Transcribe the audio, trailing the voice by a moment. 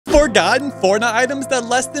forgotten Fortnite items that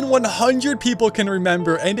less than 100 people can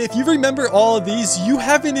remember, and if you remember all of these, you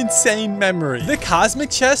have an insane memory. The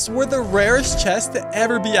cosmic chests were the rarest chests to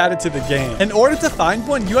ever be added to the game. In order to find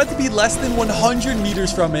one, you had to be less than 100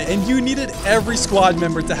 meters from it, and you needed every squad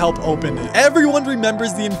member to help open it. Everyone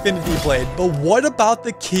remembers the Infinity Blade, but what about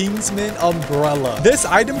the Kingsman Umbrella? This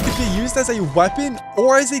item could be used as a weapon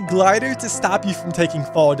or as a glider to stop you from taking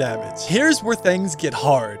fall damage. Here's where things get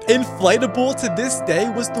hard. Inflatable to this day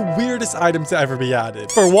was the weirdest item to ever be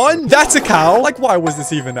added. For one, that's a cow. Like, why was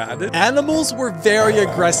this even added? Animals were very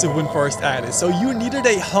aggressive when first added, so you needed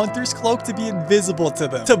a hunter's cloak to be invisible to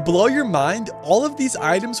them. To blow your mind, all of these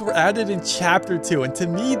items were added in chapter 2, and to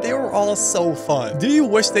me, they were all so fun. Do you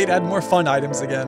wish they'd add more fun items again?